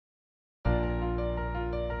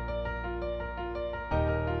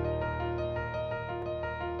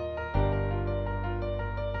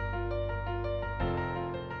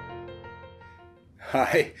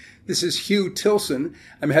Hi, this is Hugh Tilson.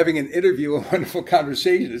 I'm having an interview, a wonderful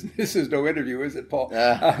conversation. This is no interview, is it, Paul?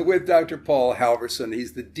 With Dr. Paul Halverson.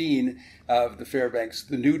 He's the dean of the Fairbanks,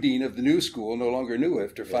 the new dean of the new school, no longer new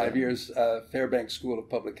after 5 years, Fairbanks School of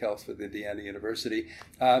Public Health with Indiana University,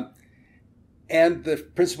 and the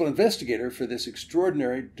principal investigator for this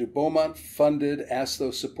extraordinary de Beaumont-funded,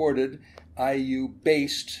 ASTHO-supported,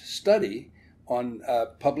 IU-based study on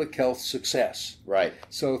public health success. Right.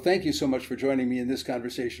 So thank you so much for joining me in this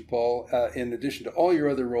conversation, Paul. In addition to all your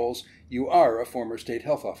other roles, you are a former state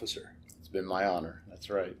health officer. It's been my honor. That's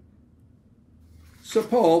right. So,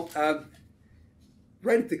 Paul,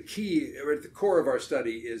 right at the core of our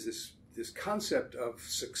study is this concept of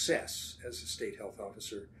success as a state health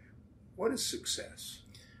officer. What is success?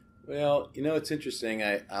 Well, it's interesting.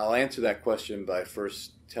 I'll answer that question by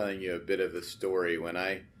first telling you a bit of a story. When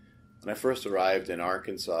I first arrived in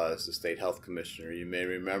Arkansas as the state health commissioner, you may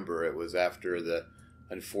remember it was after the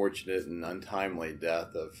unfortunate and untimely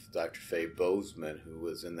death of Dr. Faye Bozeman, who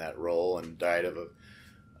was in that role and died in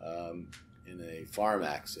a farm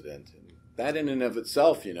accident. And that in and of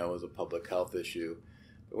itself, was a public health issue.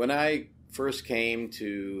 But when I first came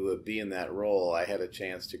to be in that role, I had a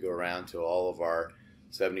chance to go around to all of our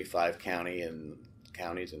 75 counties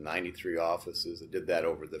and 93 offices. I did that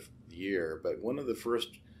over the year. But one of the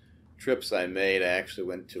first trips I made, I actually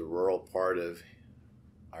went to a rural part of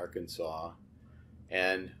Arkansas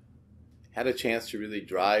and had a chance to really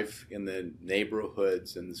drive in the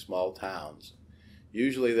neighborhoods and the small towns.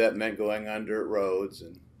 Usually that meant going on dirt roads,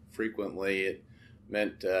 and frequently it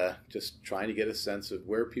meant just trying to get a sense of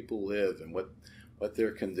where people live and what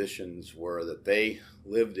their conditions were that they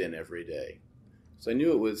lived in every day. So I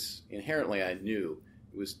knew it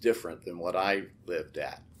was different than what I lived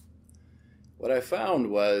at. What I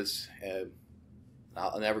found was,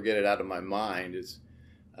 I'll never get it out of my mind, is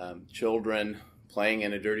children playing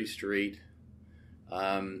in a dirty street,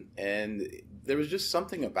 and there was just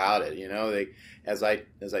something about it. As I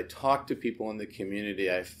talked to people in the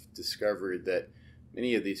community, I discovered that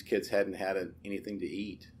many of these kids hadn't had anything to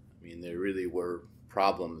eat. I mean, there really were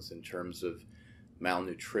problems in terms of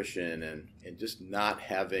malnutrition and just not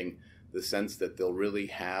having the sense that they'll really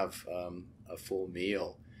have a full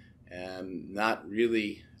meal, and not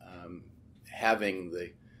really having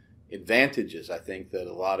the advantages, I think, that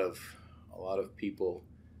a lot of people,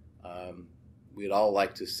 we'd all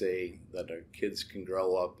like to say that our kids can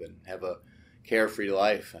grow up and have a carefree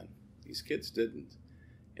life, and these kids didn't.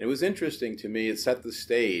 And it was interesting to me. It set the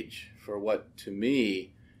stage for what, to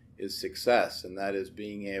me, is success, and that is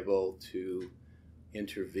being able to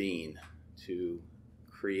intervene, to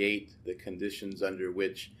create the conditions under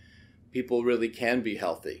which people really can be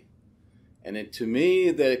healthy. And to me,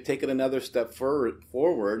 they take it another step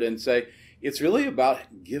forward and say, it's really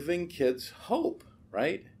about giving kids hope,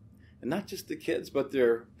 right? And not just the kids, but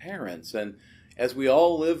their parents. And as we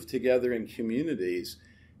all live together in communities,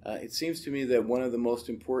 it seems to me that one of the most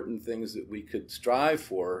important things that we could strive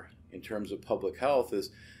for in terms of public health is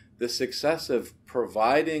the success of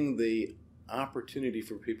providing the opportunity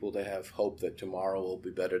for people to have hope that tomorrow will be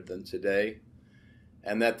better than today,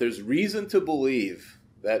 and that there's reason to believe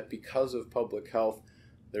that because of public health,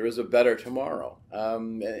 there is a better tomorrow.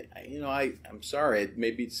 I'm sorry,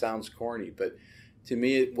 maybe it sounds corny, but to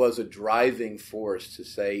me it was a driving force to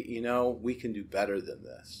say, we can do better than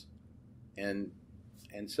this. And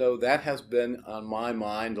so that has been on my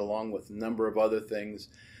mind, along with a number of other things,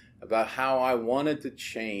 about how I wanted to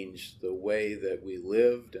change the way that we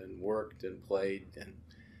lived and worked and played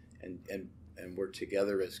and were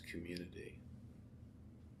together as community.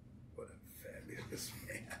 What a fabulous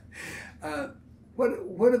man.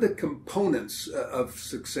 What are the components of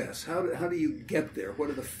success? How do you get there?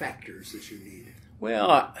 What are the factors that you need?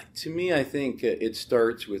 Well, to me, I think it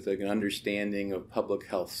starts with an understanding of public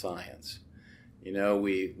health science.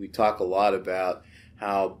 We talk a lot about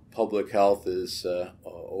how public health is,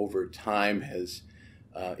 over time, has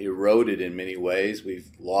eroded in many ways. We've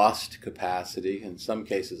lost capacity. In some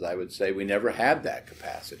cases, I would say we never had that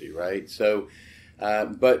capacity, right? So,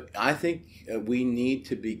 but I think we need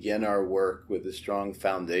to begin our work with a strong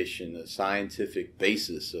foundation, a scientific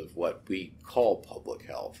basis of what we call public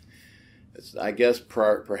health. It's, I guess,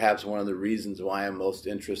 perhaps one of the reasons why I'm most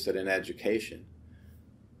interested in education.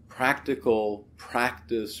 Practical,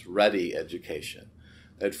 practice-ready education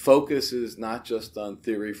that focuses not just on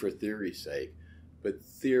theory for theory's sake, but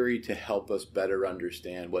theory to help us better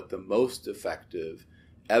understand what the most effective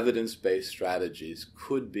evidence-based strategies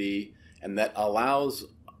could be, and that allows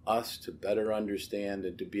us to better understand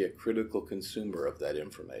and to be a critical consumer of that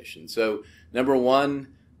information. So, number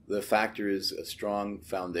one, the factor is a strong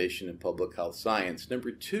foundation in public health science.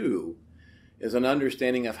 Number two is an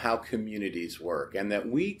understanding of how communities work, and that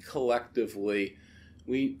we collectively,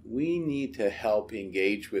 we need to help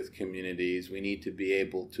engage with communities. We need to be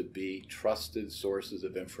able to be trusted sources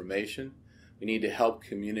of information. We need to help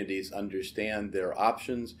communities understand their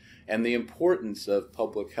options and the importance of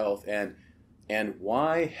public health and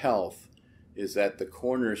why health is at the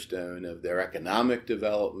cornerstone of their economic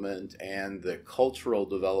development and the cultural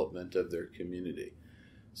development of their community.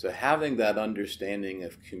 So having that understanding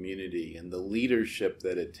of community and the leadership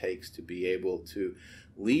that it takes to be able to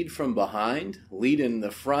lead from behind, lead in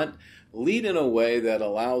the front, lead in a way that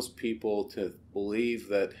allows people to believe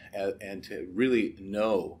that and to really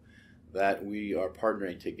know that we are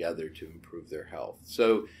partnering together to improve their health.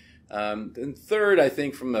 So and third, I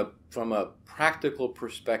think from a practical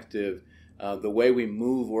perspective, the way we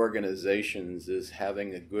move organizations is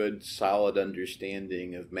having a good, solid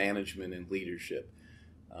understanding of management and leadership.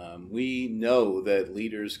 We know that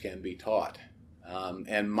leaders can be taught.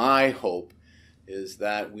 And my hope is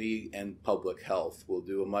that we in public health will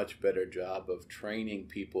do a much better job of training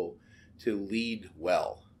people to lead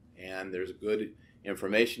well. And there's good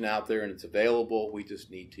information out there and it's available. We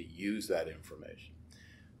just need to use that information.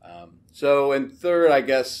 And third, I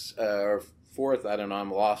guess, or fourth, I don't know,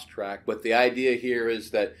 I'm lost track. But the idea here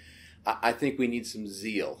is that I think we need some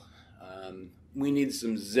zeal. We need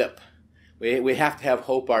some zip. We have to have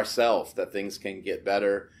hope ourselves that things can get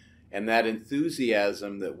better. And that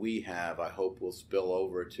enthusiasm that we have, I hope, will spill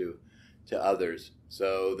over to others.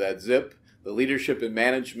 So that zip, the leadership and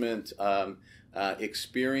management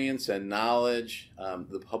experience and knowledge,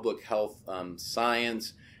 the public health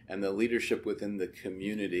science, and the leadership within the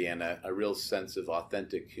community, and a real sense of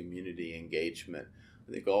authentic community engagement.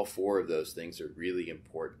 I think all four of those things are really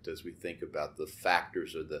important as we think about the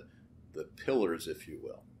factors or the pillars, if you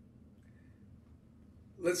will.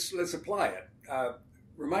 Let's apply it.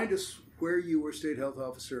 Remind us where you were state health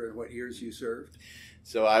officer and what years you served.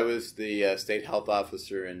 So I was the state health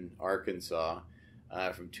officer in Arkansas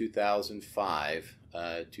from 2005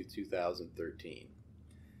 to 2013.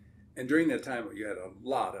 And during that time, you had a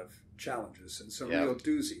lot of challenges and some real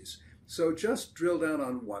doozies. So just drill down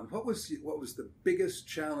on one. What was the biggest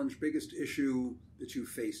challenge, biggest issue that you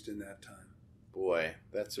faced in that time? Boy,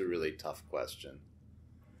 that's a really tough question.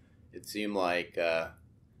 It seemed like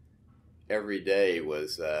every day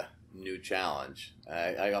was a new challenge.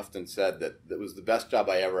 I often said that was the best job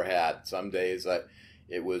I ever had. Some days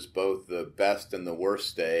it was both the best and the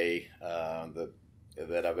worst day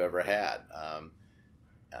that I've ever had.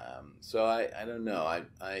 So I don't know.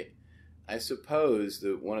 I suppose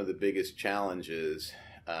that one of the biggest challenges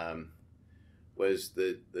was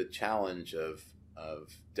the challenge of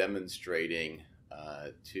demonstrating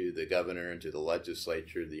to the governor and to the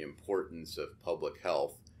legislature the importance of public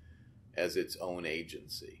health as its own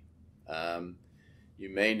agency. You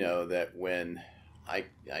may know that when I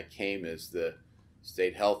came as the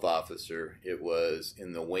state health officer, it was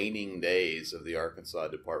in the waning days of the Arkansas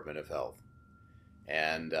Department of Health.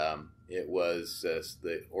 And it was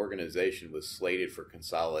the organization was slated for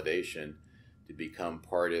consolidation to become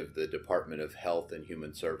part of the Department of Health and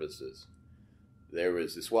Human Services. There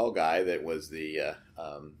was this guy that was the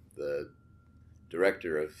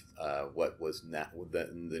director of what was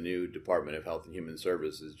the new Department of Health and Human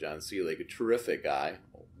Services, John Seelig, a terrific guy,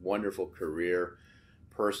 wonderful career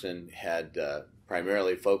person, had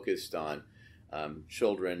primarily focused on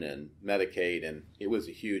children and Medicaid, and it was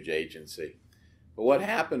a huge agency. But what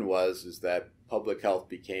happened is that public health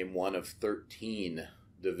became one of 13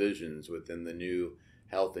 divisions within the new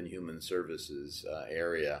Health and Human Services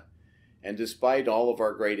area. And despite all of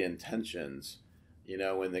our great intentions,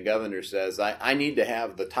 when the governor says, I need to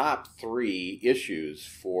have the top 3 issues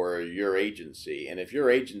for your agency, and if your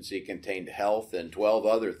agency contained health and 12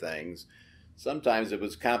 other things, sometimes it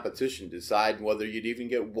was competition to decide whether you'd even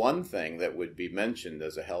get one thing that would be mentioned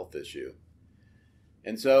as a health issue.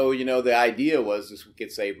 And so, the idea was this we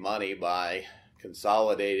could save money by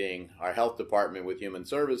consolidating our health department with human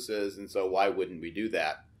services, and so why wouldn't we do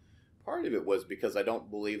that? Part of it was because I don't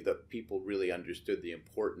believe that people really understood the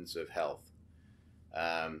importance of health.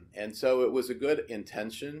 And so it was a good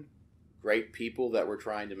intention, great people that were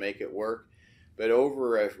trying to make it work, but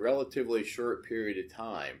over a relatively short period of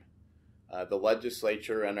time, the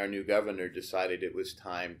legislature and our new governor decided it was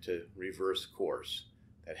time to reverse course,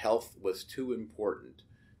 that health was too important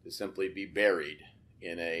to simply be buried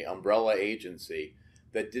in an umbrella agency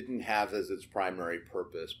that didn't have as its primary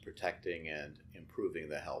purpose protecting and improving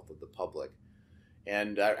the health of the public.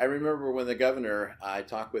 And I remember when the governor, I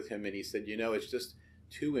talked with him and he said, it's just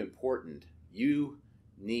too important. You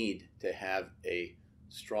need to have a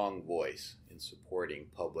strong voice in supporting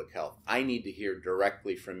public health. I need to hear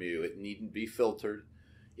directly from you. It needn't be filtered.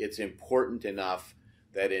 It's important enough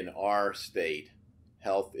that in our state,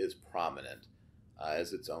 health is prominent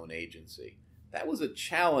as its own agency. That was a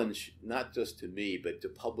challenge, not just to me, but to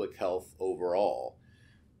public health overall.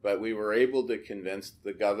 But we were able to convince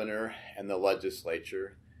the governor and the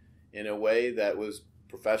legislature in a way that was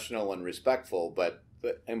professional and respectful, but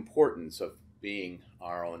the importance of being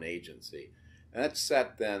our own agency. And that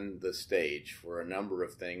set then the stage for a number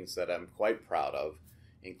of things that I'm quite proud of,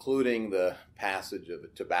 including the passage of a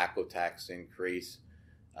tobacco tax increase,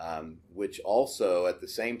 which also at the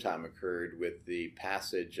same time occurred with the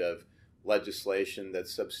passage of legislation that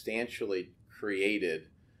substantially created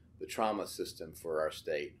the trauma system for our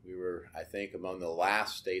state. We were, I think, among the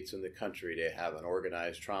last states in the country to have an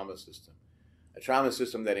organized trauma system. A trauma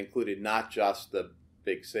system that included not just the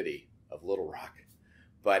big city of Little Rock,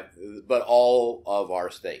 but all of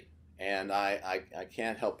our state. And I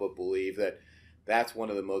can't help but believe that that's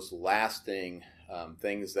one of the most lasting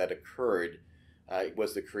things that occurred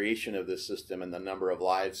was the creation of this system and the number of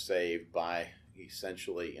lives saved by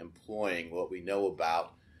essentially employing what we know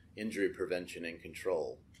about injury prevention and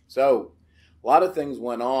control. So a lot of things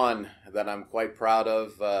went on that I'm quite proud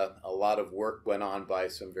of. A lot of work went on by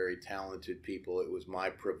some very talented people. It was my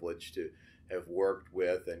privilege to have worked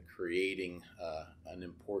with and creating an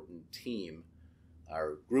important team,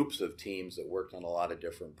 or groups of teams that worked on a lot of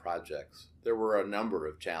different projects. There were a number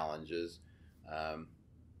of challenges,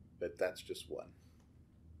 but that's just one.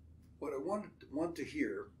 What I want to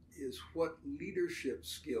hear is what leadership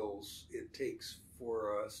skills it takes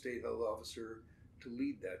for a state health officer to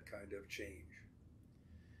lead that kind of change.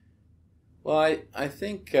 Well, I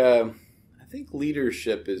think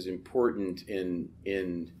leadership is important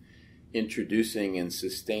in introducing and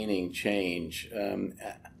sustaining change.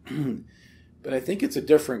 But I think it's a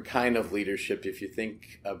different kind of leadership. If you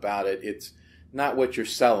think about it, it's not what you're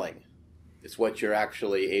selling. It's what you're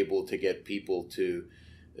actually able to get people to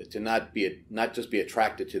not just be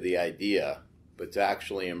attracted to the idea, but to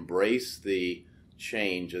actually embrace the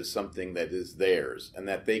change as something that is theirs, and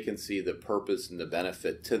that they can see the purpose and the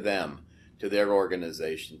benefit to them, to their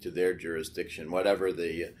organization, to their jurisdiction, whatever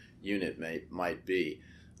the unit might be.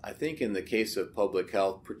 I think in the case of public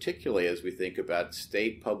health, particularly as we think about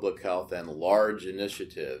state public health and large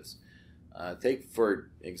initiatives, take,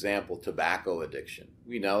 for example, tobacco addiction.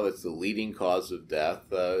 We know it's the leading cause of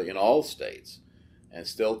death in all states. And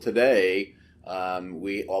still today,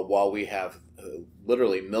 while we have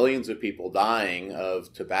literally millions of people dying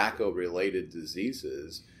of tobacco-related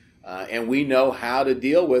diseases, and we know how to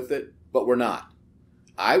deal with it, but we're not.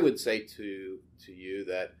 I would say to you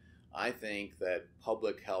that I think that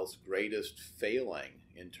public health's greatest failing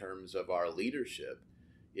in terms of our leadership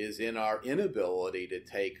is in our inability to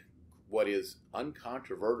take what is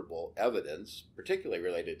uncontrovertible evidence, particularly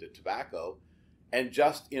related to tobacco, and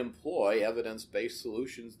just employ evidence-based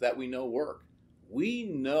solutions that we know work. We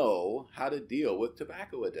know how to deal with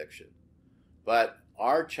tobacco addiction, but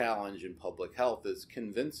our challenge in public health is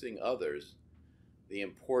convincing others the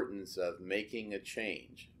importance of making a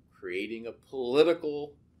change, creating a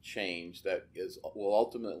political change that will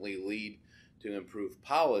ultimately lead to improved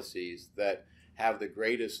policies that have the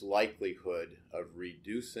greatest likelihood of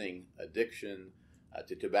reducing addiction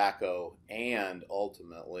to tobacco and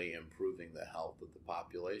ultimately improving the health of the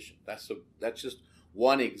population. That's just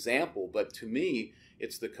one example, but to me,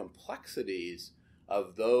 it's the complexities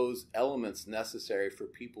of those elements necessary for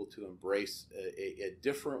people to embrace a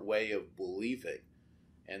different way of believing.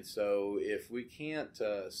 And so if we can't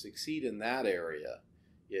succeed in that area,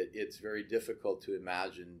 it's very difficult to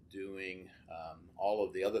imagine doing all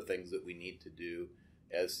of the other things that we need to do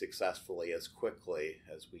as successfully, as quickly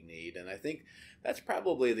as we need. And I think that's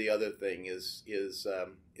probably the other thing is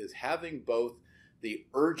having both the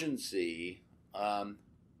urgency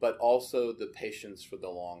but also the patience for the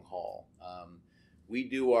long haul. We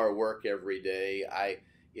do our work every day.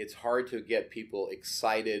 It's hard to get people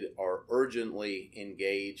excited or urgently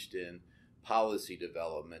engaged in policy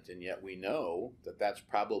development, and yet we know that that's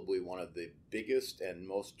probably one of the biggest and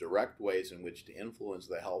most direct ways in which to influence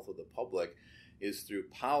the health of the public is through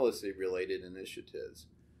policy-related initiatives.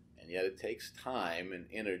 And yet it takes time and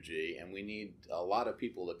energy, and we need a lot of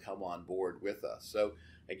people to come on board with us. So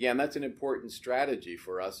again, that's an important strategy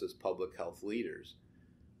for us as public health leaders.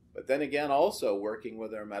 But then again, also working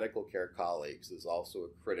with our medical care colleagues is also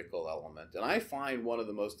a critical element. And I find one of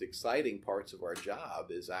the most exciting parts of our job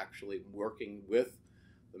is actually working with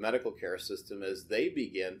the medical care system as they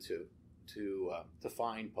begin to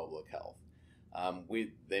define public health.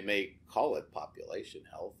 They may call it population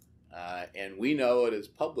health, and we know it as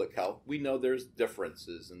public health. We know there's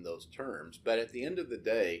differences in those terms, but at the end of the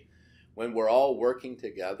day, when we're all working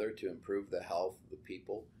together to improve the health of the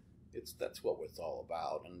people, that's what it's all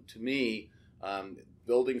about. And to me,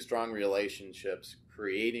 building strong relationships,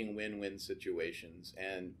 creating win-win situations,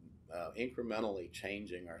 and incrementally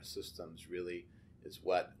changing our systems really is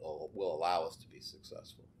what will allow us to be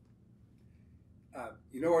successful.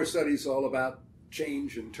 Our study's all about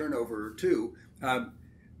change and turnover too.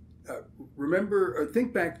 Remember, or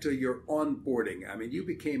think back to your onboarding. I mean, you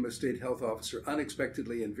became a state health officer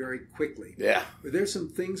unexpectedly and very quickly. Yeah. Were there some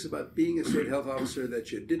things about being a state health officer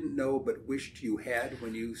that you didn't know but wished you had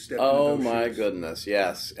when you stepped into those shoes? Oh, my goodness,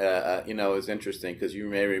 yes. It was interesting because you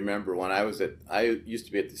may remember when I used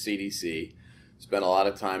to be at the CDC, spent a lot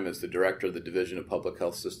of time as the director of the Division of Public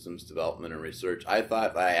Health Systems Development and Research. I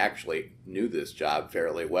thought I actually knew this job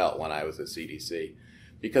fairly well when I was at CDC,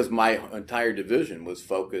 because my entire division was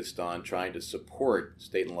focused on trying to support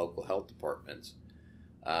state and local health departments.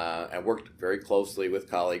 I worked very closely with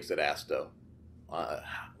colleagues at ASTO.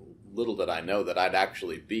 Little did I know that I'd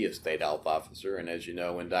actually be a state health officer, and as you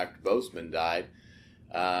know, when Dr. Bozeman died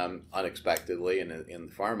unexpectedly in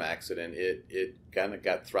the farm accident, it kind of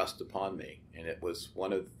got thrust upon me, and it was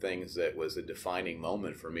one of the things that was a defining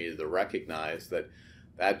moment for me to recognize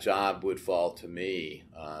that job would fall to me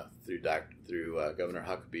through Governor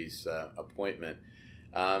Huckabee's appointment.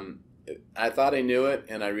 I thought I knew it,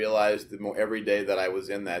 and I realized every day that I was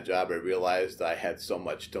in that job, I realized I had so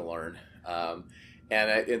much to learn.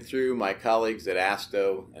 And through my colleagues at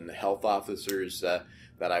ASTO and the health officers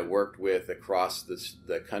that I worked with across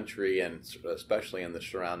the country and especially in the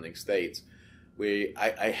surrounding states,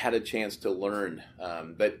 I had a chance to learn.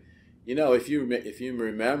 But if you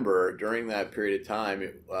remember, during that period of time,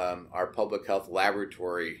 our public health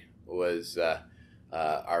laboratory was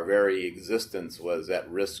our very existence was at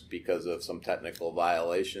risk because of some technical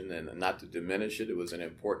violation. And not to diminish it, it was an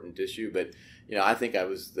important issue. But I think I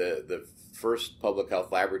was the first public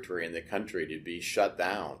health laboratory in the country to be shut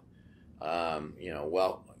down.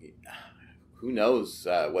 Who knows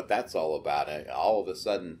what that's all about? All of a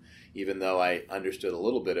sudden, even though I understood a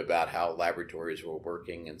little bit about how laboratories were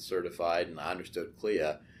working and certified, and I understood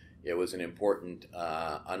CLIA, it was an important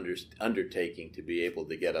undertaking to be able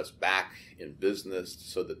to get us back in business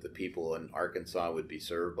so that the people in Arkansas would be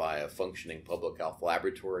served by a functioning public health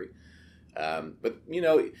laboratory. But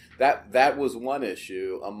that was one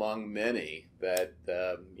issue among many that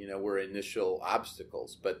were initial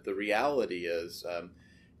obstacles. But the reality is,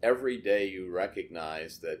 every day you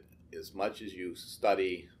recognize that as much as you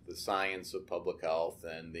study the science of public health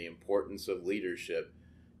and the importance of leadership,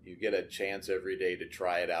 you get a chance every day to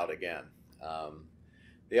try it out again.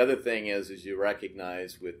 The other thing is you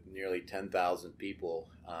recognize with nearly 10,000 people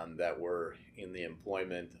that were in the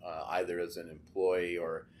employment, either as an employee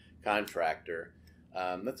or contractor,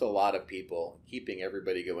 that's a lot of people. Keeping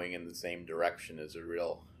everybody going in the same direction is a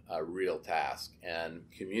real task, and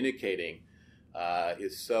communicating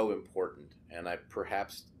is so important. And I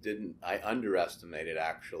underestimated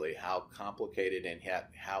actually how complicated and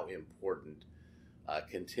how important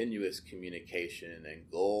continuous communication and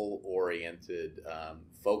goal-oriented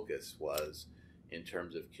focus was in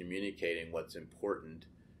terms of communicating what's important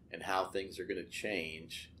and how things are going to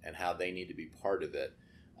change and how they need to be part of it.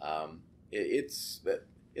 It's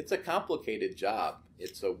a complicated job.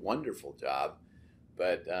 It's a wonderful job,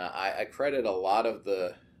 but I credit a lot of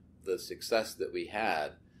the success that we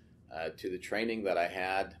had to the training that I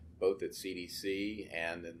had both at CDC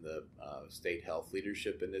and in the State Health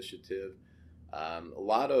Leadership Initiative. A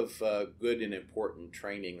lot of good and important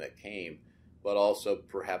training that came, but also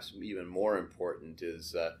perhaps even more important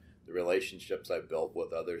is the relationships I built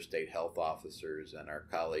with other state health officers and our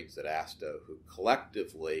colleagues at ASTO, who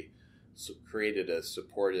collectively created a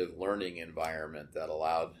supportive learning environment that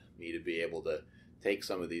allowed me to be able to take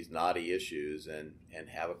some of these knotty issues and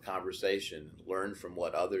have a conversation, learn from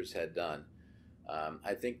what others had done.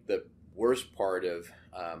 I think the worst part of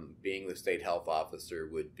being the state health officer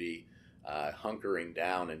would be hunkering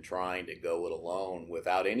down and trying to go it alone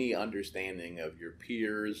without any understanding of your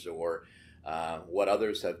peers or what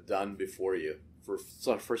others have done before you.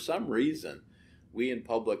 For some reason, we in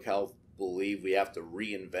public health believe we have to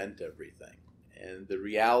reinvent everything. And the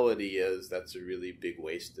reality is that's a really big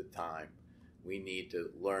waste of time. We need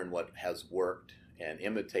to learn what has worked and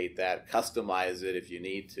imitate that, customize it if you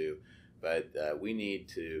need to, but we need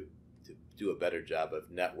to do a better job of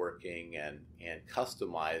networking and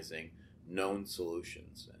customizing known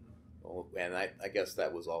solutions. And I guess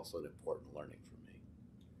that was also an important learning for me.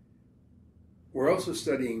 We're also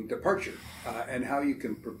studying departure and how you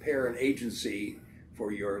can prepare an agency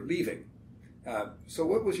for your leaving. So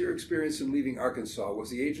what was your experience in leaving Arkansas? Was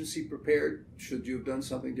the agency prepared? Should you have done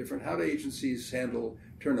something different? How do agencies handle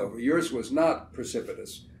turnover? Yours was not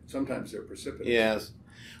precipitous. Sometimes they're precipitous. Yes.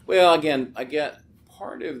 Well, again, I get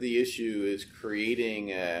part of the issue is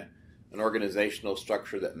creating an organizational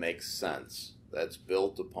structure that makes sense, that's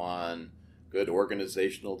built upon good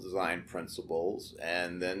organizational design principles,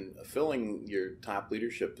 and then filling your top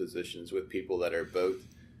leadership positions with people that are both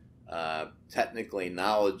technically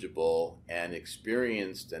knowledgeable and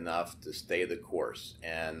experienced enough to stay the course.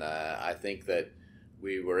 And I think that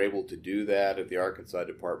we were able to do that at the Arkansas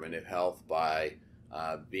Department of Health by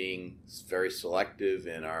being very selective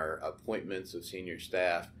in our appointments of senior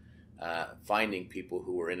staff, finding people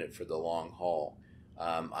who were in it for the long haul.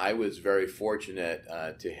 I was very fortunate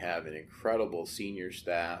to have an incredible senior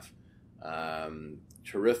staff,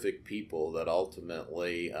 terrific people that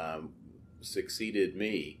ultimately succeeded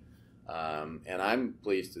me. And I'm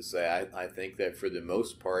pleased to say I think that for the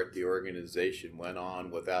most part the organization went on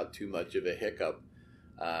without too much of a hiccup.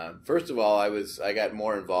 First of all, I got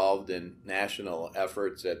more involved in national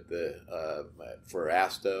efforts at for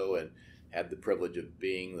ASTO, and had the privilege of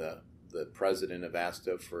being the president of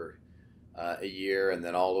ASTO for a year, and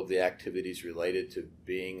then all of the activities related to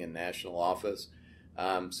being in national office.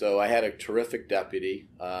 So I had a terrific deputy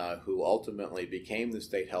who ultimately became the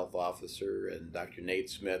state health officer, and Dr. Nate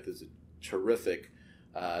Smith is a terrific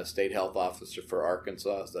state health officer for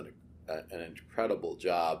Arkansas. Has done an incredible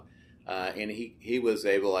job. And he was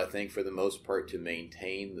able, I think, for the most part, to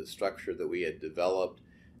maintain the structure that we had developed.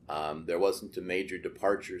 There wasn't a major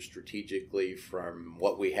departure strategically from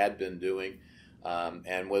what we had been doing,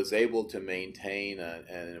 and was able to maintain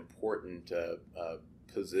an important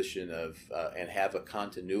position of and have a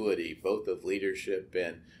continuity both of leadership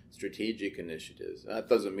and strategic initiatives. That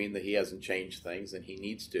doesn't mean that he hasn't changed things, and he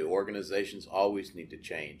needs to. Organizations always need to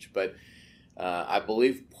change, but I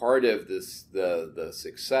believe part of the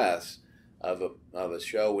success of a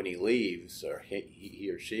show when he leaves, or he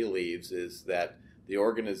or she leaves, is that the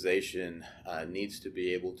organization needs to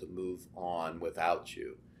be able to move on without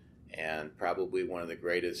you. And probably one of the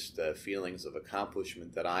greatest feelings of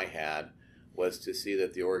accomplishment that I had was to see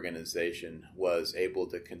that the organization was able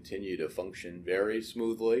to continue to function very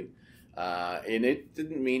smoothly. And it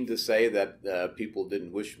didn't mean to say that people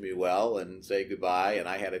didn't wish me well and say goodbye, and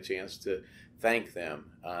I had a chance to thank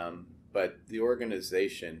them. But the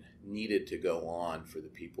organization needed to go on for the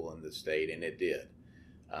people in the state, and it did.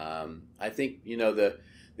 I think,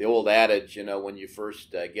 the old adage, when you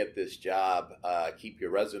first get this job, keep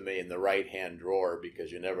your resume in the right-hand drawer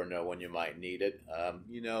because you never know when you might need it.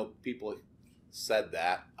 People said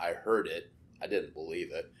that. I heard it. I didn't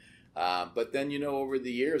believe it. But then, over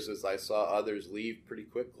the years, as I saw others leave pretty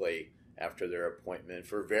quickly after their appointment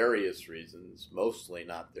for various reasons, mostly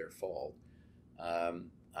not their fault,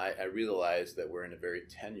 I realized that we're in a very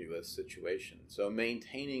tenuous situation. So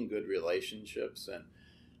maintaining good relationships and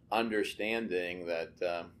understanding that,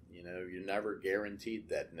 you're never guaranteed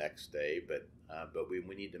that next day, but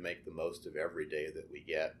we need to make the most of every day that we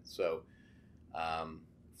get. So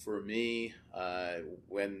for me,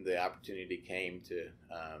 when the opportunity came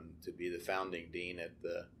to be the founding dean at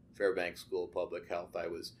the Fairbanks School of Public Health, I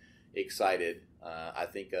was excited. I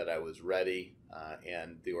think that I was ready,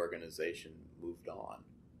 and the organization moved on.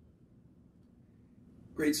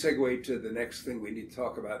 Great segue to the next thing we need to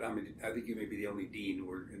talk about. I think you may be the only dean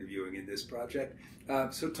we're interviewing in this project.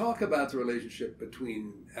 So talk about the relationship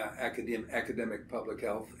between academic public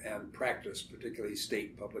health and practice, particularly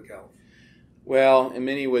state public health. Well, and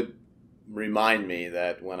many would remind me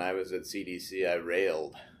that when I was at CDC, I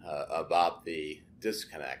railed about the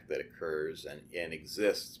disconnect that occurs and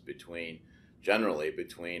exists generally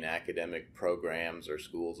between academic programs or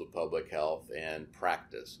schools of public health and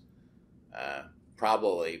practice.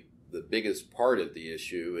 Probably the biggest part of the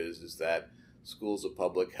issue is that schools of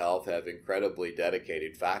public health have incredibly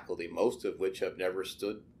dedicated faculty, most of which have never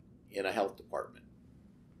stood in a health department.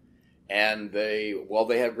 And they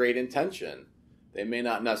have great intention, they may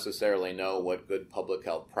not necessarily know what good public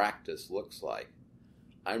health practice looks like.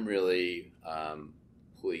 I'm really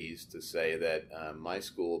pleased to say that my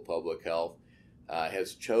School of Public Health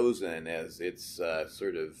has chosen as its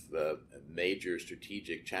sort of major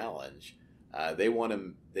strategic challenge. They want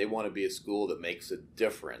to be a school that makes a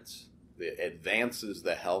difference, that advances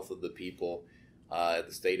the health of the people at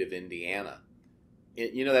the state of Indiana.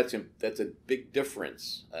 That's a big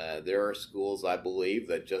difference. There are schools, I believe,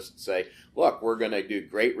 that just say, look, we're going to do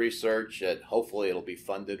great research, and hopefully it'll be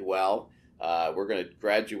funded well, we're going to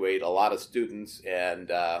graduate a lot of students, and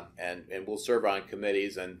we'll serve on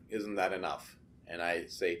committees, and isn't that enough? And I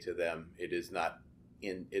say to them, it is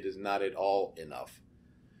not at all enough.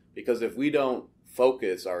 Because if we don't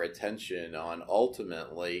focus our attention on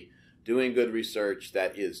ultimately doing good research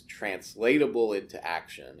that is translatable into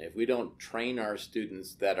action, if we don't train our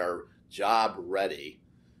students that are job ready,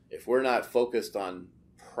 if we're not focused on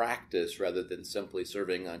practice rather than simply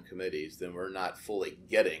serving on committees, then we're not fully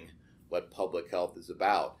getting what public health is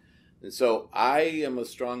about. And so I am a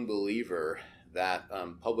strong believer that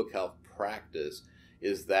public health practice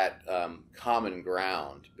is that common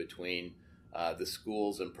ground between the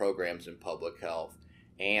schools and programs in public health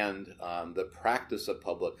and the practice of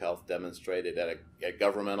public health demonstrated at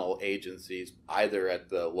governmental agencies, either at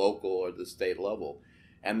the local or the state level.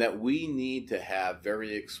 And that we need to have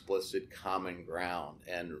very explicit common ground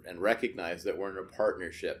and recognize that we're in a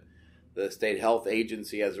partnership. The state health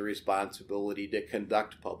agency has a responsibility to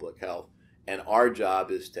conduct public health, and our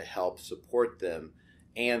job is to help support them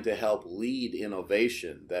and to help lead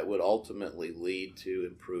innovation that would ultimately lead to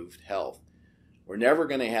improved health. We're never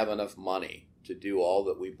going to have enough money to do all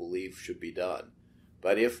that we believe should be done.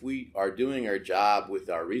 But if we are doing our job with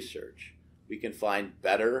our research, we can find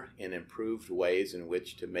better and improved ways in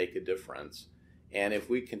which to make a difference. And if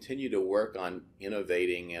we continue to work on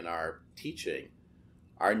innovating in our teaching,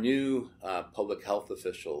 our new public health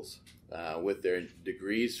officials with their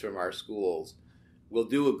degrees from our schools will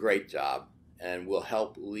do a great job and will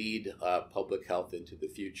help lead public health into the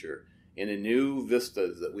future in a new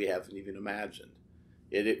vistas that we haven't even imagined.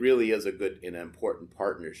 It really is a good and important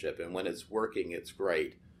partnership, and when it's working, it's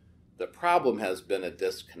great. The problem has been a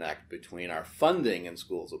disconnect between our funding in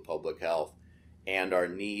schools of public health and our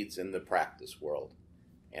needs in the practice world.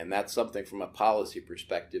 And that's something from a policy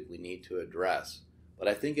perspective we need to address. But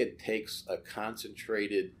I think it takes a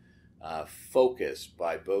concentrated focus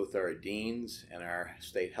by both our deans and our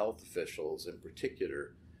state health officials in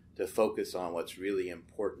particular to focus on what's really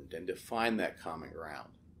important and to find that common ground.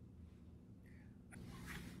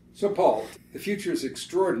 So, Paul, the future is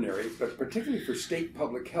extraordinary, but particularly for state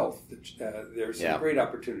public health, there are some great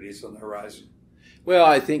opportunities on the horizon. Well,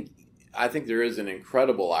 I think there is an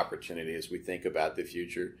incredible opportunity as we think about the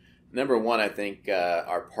future. Number one, I think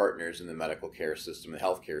our partners in the medical care system, the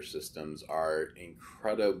healthcare systems, are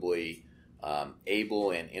incredibly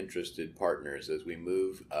able and interested partners as we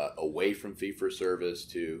move away from fee-for-service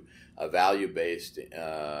to a value-based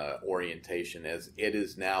orientation, as it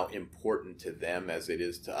is now important to them as it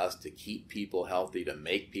is to us to keep people healthy, to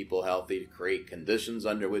make people healthy, to create conditions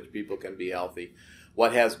under which people can be healthy.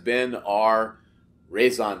 What has been our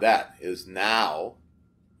raison d'etre is now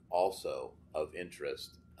also of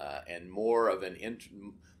interest and more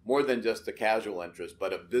than just a casual interest,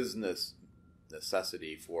 but a business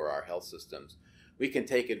necessity for our health systems. We can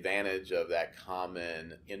take advantage of that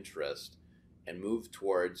common interest and move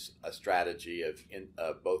towards a strategy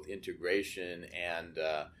of both integration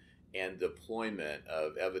and deployment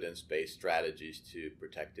of evidence-based strategies to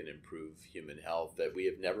protect and improve human health that we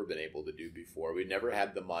have never been able to do before. We've never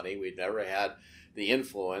had the money, we've never had the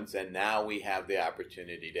influence, and now we have the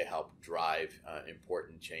opportunity to help drive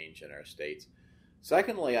important change in our states.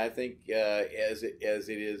 Secondly, I think as it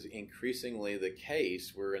is increasingly the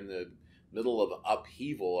case, we're in the middle of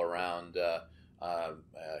upheaval around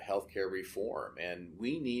healthcare reform, and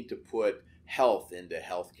we need to put health into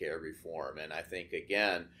healthcare reform. And I think,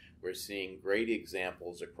 again, we're seeing great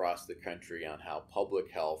examples across the country on how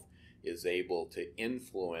public health is able to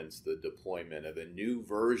influence the deployment of a new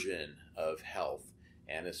version of health,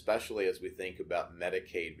 and especially as we think about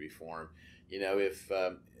Medicaid reform. You know, if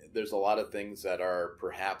there's a lot of things that are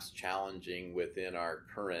perhaps challenging within our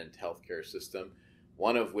current healthcare system,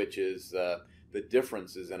 one of which is the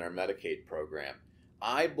differences in our Medicaid program.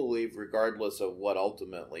 I believe, regardless of what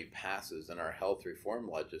ultimately passes in our health reform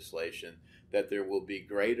legislation, that there will be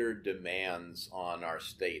greater demands on our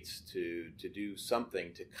states to do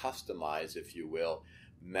something to customize, if you will,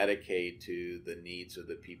 Medicaid to the needs of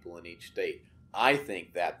the people in each state. I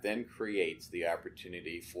think that then creates the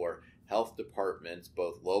opportunity for health departments,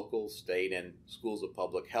 both local, state, and schools of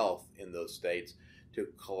public health in those states, to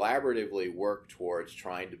collaboratively work towards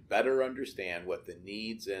trying to better understand what the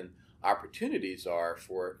needs and opportunities are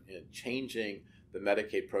for changing the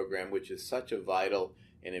Medicaid program, which is such a vital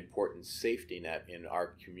and important safety net in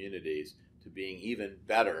our communities, to being even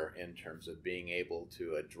better in terms of being able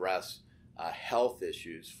to address health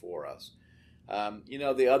issues for us.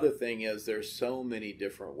 The other thing is there's so many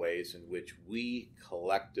different ways in which we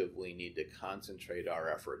collectively need to concentrate our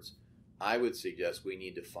efforts. I would suggest we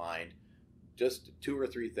need to find just 2 or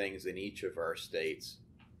 3 things in each of our states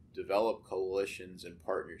develop coalitions and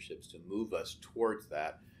partnerships to move us towards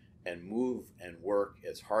that, and move and work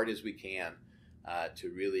as hard as we can to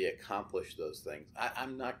really accomplish those things.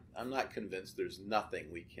 I'm not convinced there's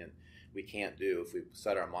nothing we can't do if we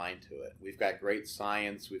set our mind to it. We've got great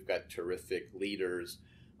science, we've got terrific leaders,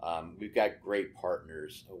 we've got great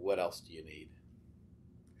partners. What else do you need?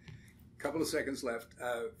 Couple of seconds left.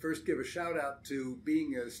 First, give a shout out to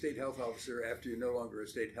being a state health officer after you're no longer a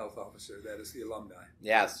state health officer. That is the alumni.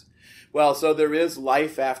 Yes. Well, so there is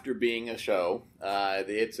life after being a SHO.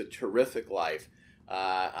 It's a terrific life.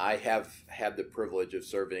 I have had the privilege of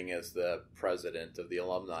serving as the president of the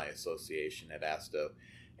Alumni Association at ASTO,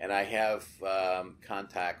 and I have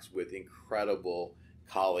contacts with incredible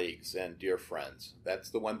colleagues and dear friends. That's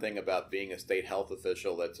the one thing about being a state health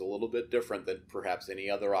official that's a little bit different than perhaps any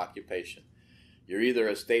other occupation. You're either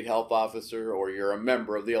a state health officer or you're a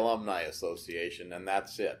member of the Alumni Association, and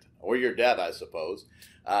that's it. Or you're dead, I suppose.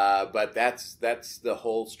 But that's the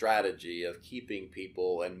whole strategy of keeping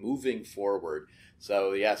people and moving forward.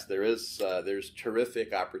 So yes, there's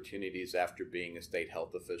terrific opportunities after being a state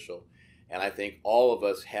health official. And I think all of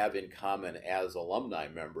us have in common as alumni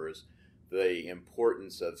members the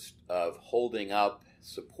importance of holding up,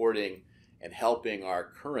 supporting, and helping our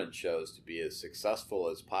current SHOs to be as successful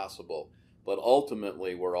as possible. But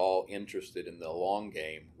ultimately, we're all interested in the long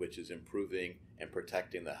game, which is improving and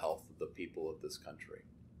protecting the health of the people of this country.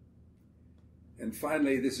 And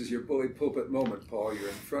finally, this is your bully pulpit moment, Paul. You're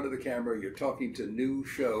in front of the camera. You're talking to new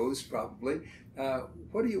SHOs, probably.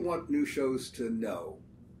 What do you want new SHOs to know?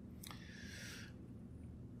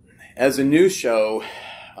 As a new SHO,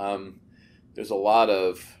 there's a lot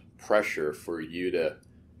of pressure for you to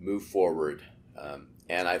move forward.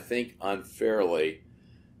 And I think unfairly,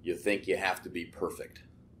 you think you have to be perfect.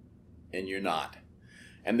 And you're not.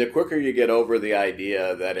 And the quicker you get over the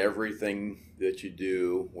idea that everything that you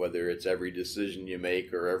do, whether it's every decision you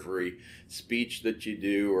make or every speech that you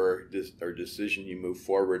do or decision you move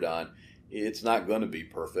forward on, it's not going to be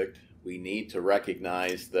perfect. We need to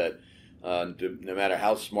recognize that no matter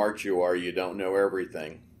how smart you are, you don't know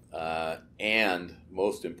everything. And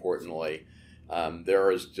most importantly,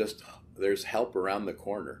 there's help around the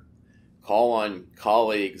corner. Call on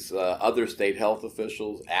colleagues, other state health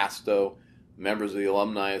officials, ASTO, members of the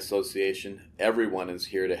Alumni Association. Everyone is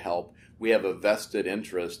here to help. We have a vested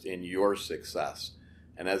interest in your success.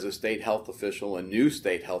 And as a state health official, a new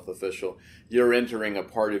state health official, you're entering a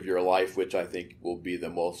part of your life which I think will be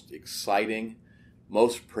the most exciting,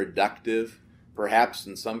 most productive, perhaps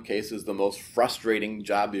in some cases the most frustrating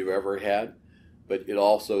job you've ever had, but it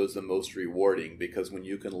also is the most rewarding, because when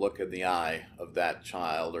you can look in the eye of that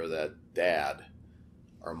child or that dad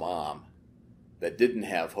or mom that didn't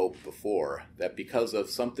have hope before, that because of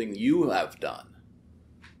something you have done,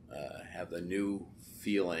 have a new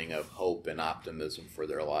feeling of hope and optimism for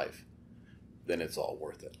their life, then it's all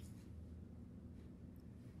worth it.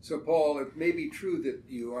 So, Paul, it may be true that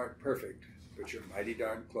you aren't perfect, but you're mighty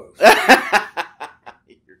darn close. You're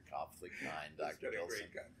awfully kind, Dr. Wilson.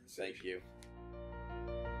 Thank you.